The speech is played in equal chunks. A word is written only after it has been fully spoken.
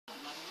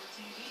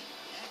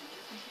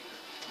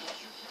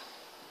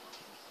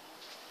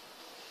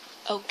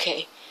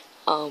Okay,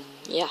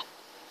 yeah.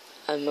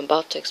 I'm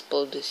about to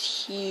explode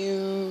this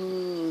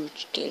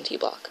huge TNT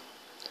block.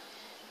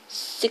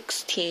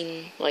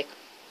 16, like,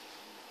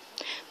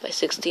 by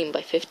 16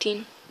 by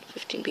 15.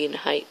 15 being the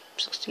height,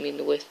 16 being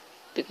the width,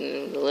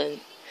 being the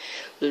length.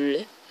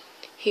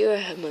 Here I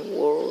have my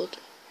world,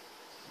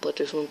 but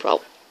there's one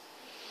problem.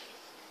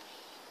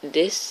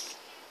 This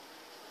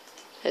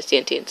has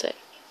TNT inside.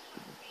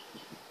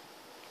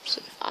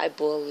 So if I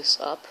blow this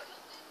up,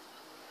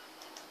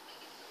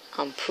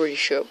 I'm pretty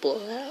sure it'll blow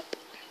that up.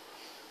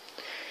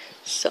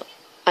 So,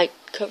 I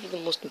covered the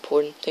most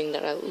important thing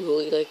that I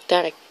really like.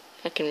 That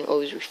I can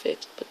always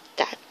refix, but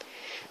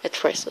that's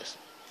priceless.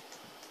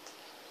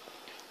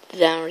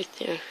 That right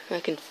there, I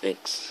can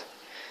fix.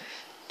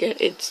 Yeah,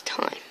 it's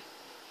time.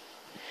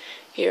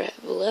 Here I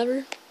have a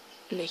lever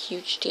and a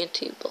huge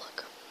TNT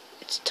block.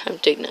 It's time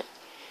to ignite.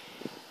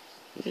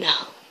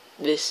 Now,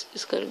 this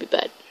is gonna be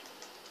bad.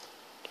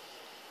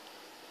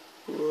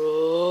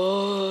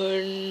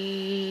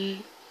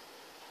 Run!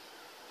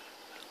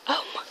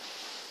 Oh my!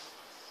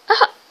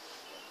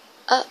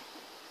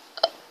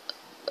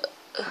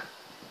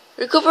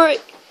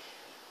 Recuperate!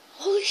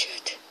 Holy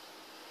shit!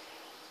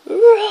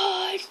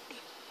 Run!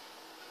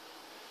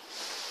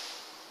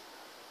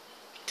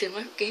 Did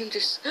my game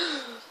just...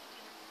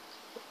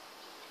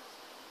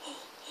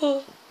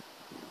 Oh.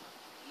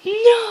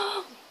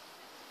 No!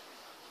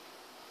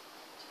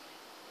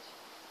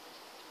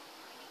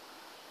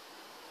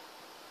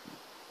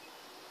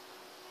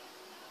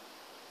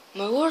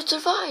 My world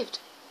survived!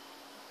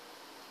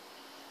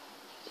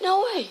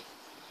 No way!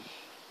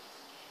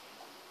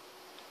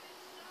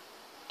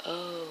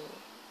 Oh.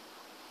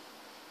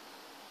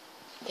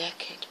 That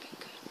can't be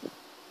good.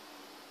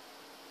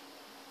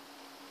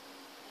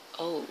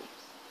 Oh.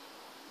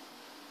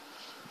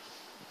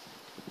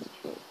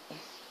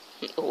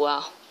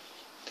 Wow.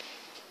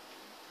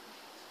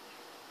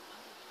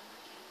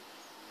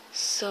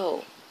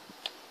 So,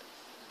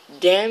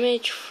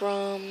 damage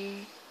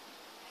from,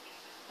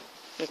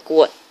 like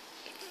what?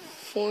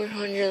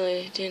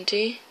 400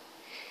 TNT?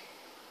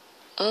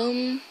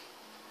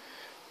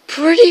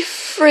 Pretty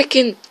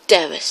freaking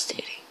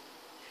devastating.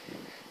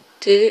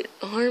 Did it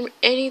harm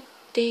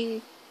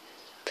anything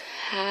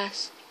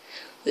past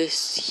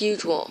this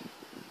huge wall?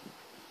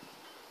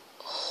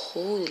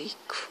 Holy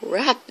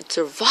crap, it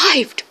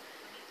survived!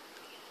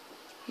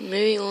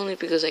 Maybe only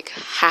because like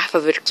half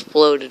of it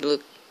exploded.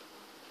 Look,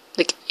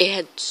 like it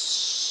had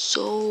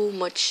so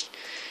much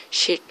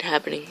shit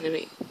happening. Let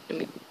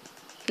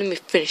me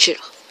finish it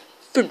off.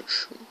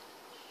 Finish.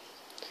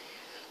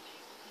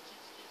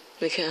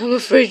 Like I'm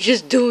afraid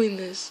just doing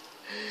this,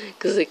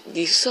 cause like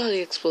you saw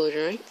the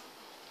explosion, right?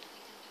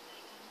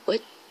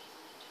 What?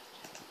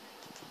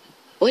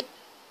 What?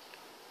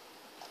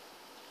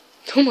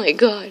 Oh my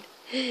god!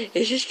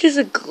 Is this just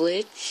a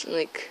glitch?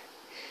 Like,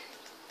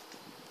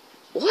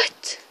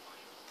 what?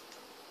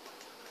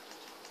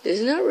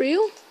 Isn't that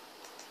real?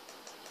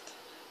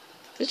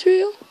 It's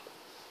real?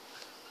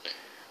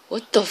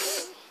 What the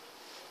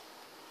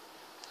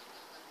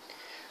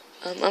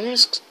I'm gonna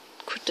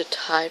quit the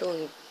title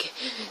and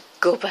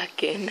go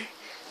back in.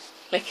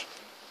 Like,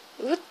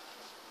 what?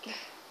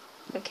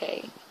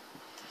 Okay.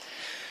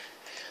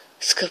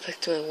 Let's go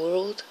back to my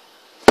world.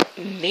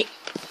 Mate.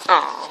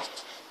 Aw.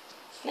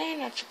 That's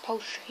not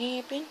supposed to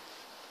happen.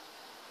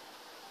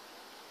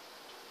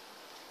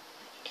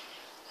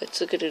 Let's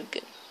look at it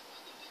again.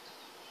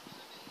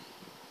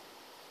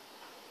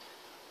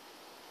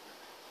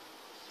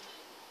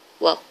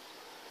 Wow.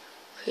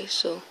 Okay,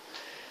 so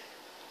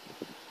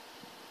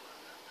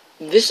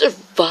this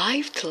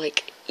survived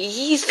like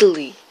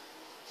easily.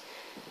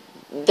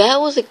 That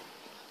was like,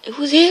 it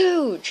was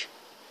huge.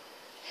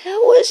 That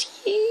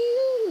was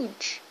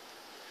huge.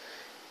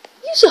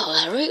 You saw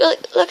that, right?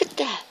 Like, look at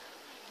that.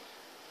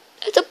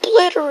 It's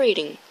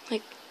obliterating.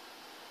 Like,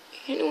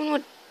 anyone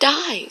would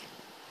die.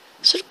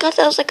 So God,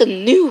 that was like a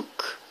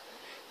nuke.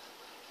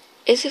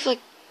 As if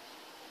like,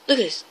 look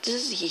at this.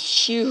 This is a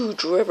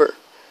huge river.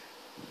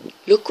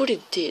 Look what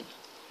it did.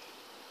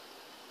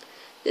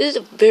 This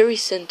is the very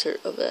center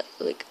of that.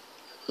 Like,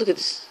 look at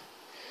this.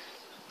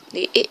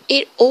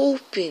 It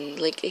opened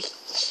like a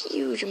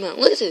huge amount.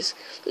 Look at this.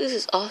 Look at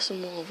this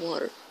awesome wall of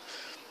water.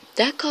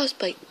 That caused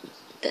by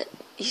that.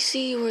 You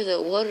see where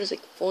the water is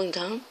like falling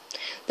down?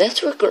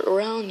 That's where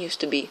ground used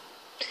to be.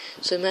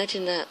 So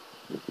imagine that.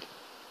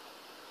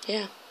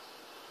 Yeah.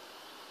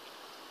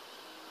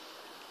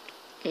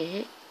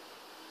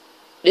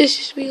 This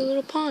used to be a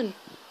little pond.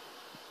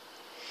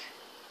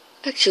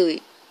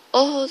 Actually,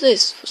 all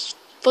this was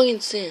fucking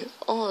sand.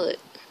 All of it.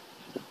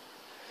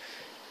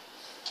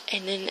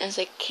 And then as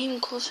I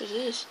came closer to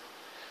this,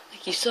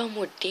 like you saw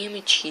more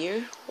damage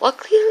here.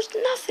 Luckily there's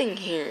nothing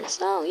here.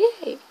 So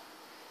yay.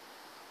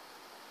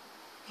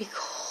 Like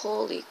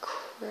holy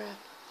crap.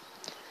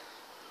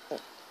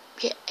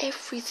 Yeah,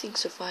 everything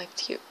survived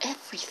here.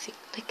 Everything.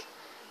 Like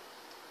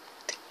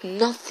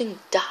nothing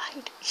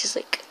died. It's just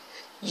like,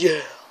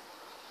 yeah.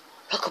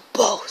 Like a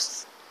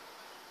boss.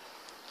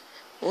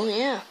 Well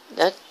yeah,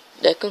 that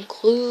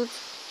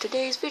concludes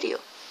today's video.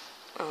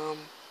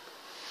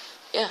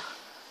 Yeah.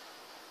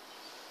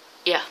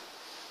 Yeah.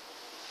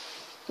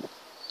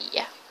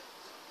 Yeah.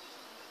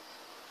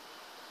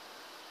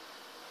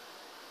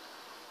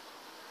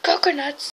 Coconuts.